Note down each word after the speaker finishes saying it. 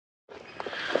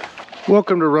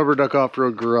Welcome to Rubber Duck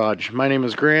Off-Road Garage. My name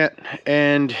is Grant,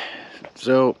 and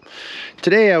so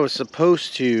today I was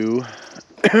supposed to,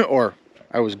 or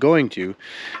I was going to,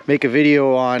 make a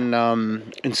video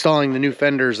on installing the new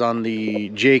fenders on the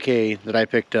JK that I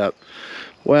picked up.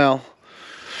 Well,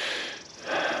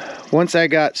 once I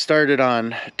got started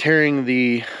on tearing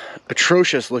the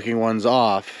atrocious looking ones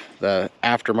off, the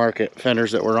aftermarket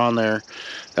fenders that were on there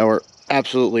that were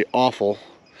absolutely awful,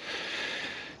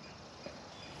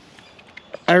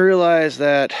 I realized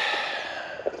that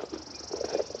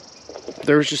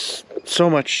there was just so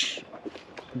much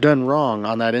done wrong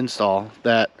on that install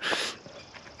that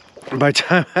by the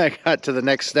time I got to the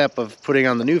next step of putting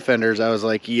on the new fenders, I was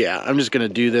like, yeah, I'm just gonna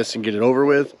do this and get it over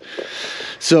with.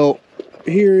 So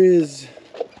here is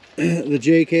the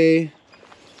JK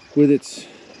with its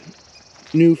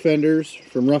new fenders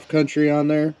from Rough Country on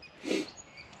there.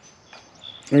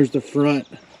 There's the front,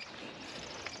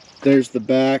 there's the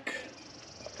back.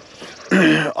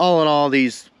 All in all,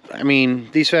 these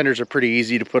fenders are pretty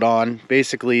easy to put on.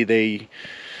 Basically, the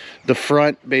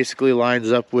front basically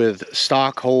lines up with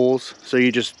stock holes, so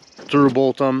you just through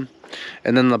bolt them.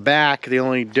 And then the back, the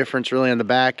only difference really on the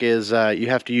back is you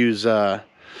have to use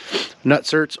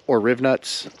nutserts or riv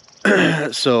nuts.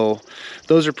 So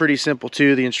those are pretty simple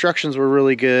too. The instructions were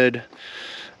really good.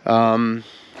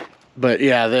 But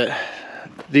yeah,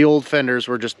 the old fenders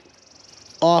were just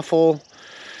awful.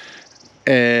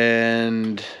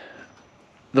 And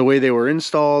the way they were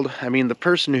installed, I mean, the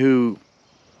person who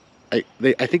I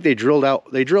think they drilled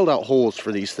out holes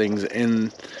for these things,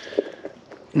 and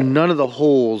none of the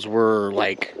holes were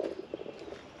like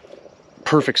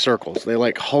perfect circles. They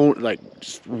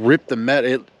just ripped the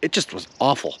metal. It just was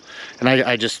awful, and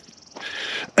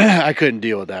I couldn't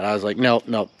deal with that. I was like, no,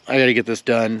 I gotta get this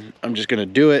done. I'm just gonna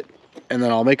do it, and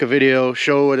then I'll make a video,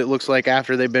 show what it looks like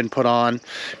after they've been put on.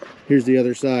 Here's the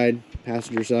other side,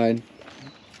 passenger side.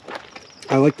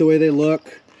 I like the way they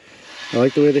look. I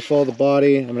like the way they follow the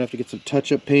body. I'm gonna have to get some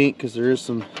touch-up paint because there is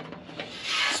some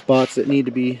spots that need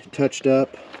to be touched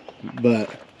up, but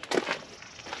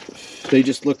they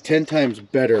just look 10 times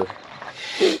better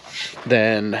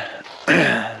than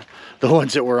the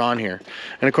ones that were on here.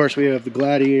 And of course we have the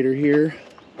Gladiator here,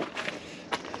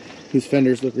 whose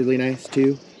fenders look really nice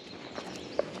too.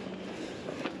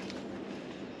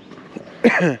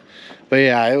 But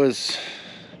yeah,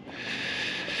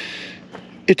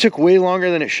 it took way longer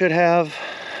than it should have,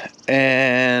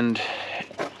 and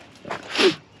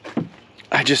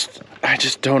I just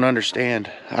don't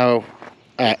understand how.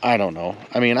 I don't know.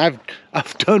 I mean, I've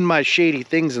done my shady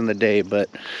things in the day, but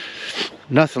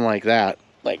nothing like that.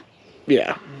 Like,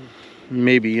 yeah,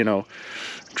 maybe, you know,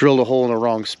 drilled a hole in the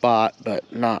wrong spot,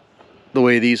 but not the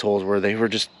way these holes were. They were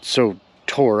just so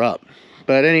tore up.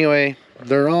 But anyway,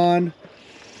 they're on.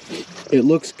 It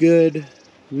looks good.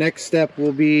 Next step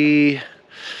will be,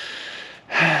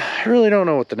 I really don't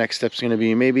know what the next step's going to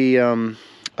be. Maybe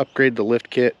upgrade the lift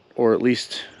kit, or at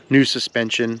least new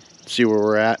suspension, see where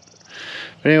we're at.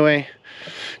 But anyway,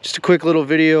 just a quick little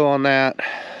video on that.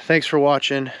 Thanks for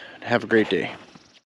watching. Have a great day.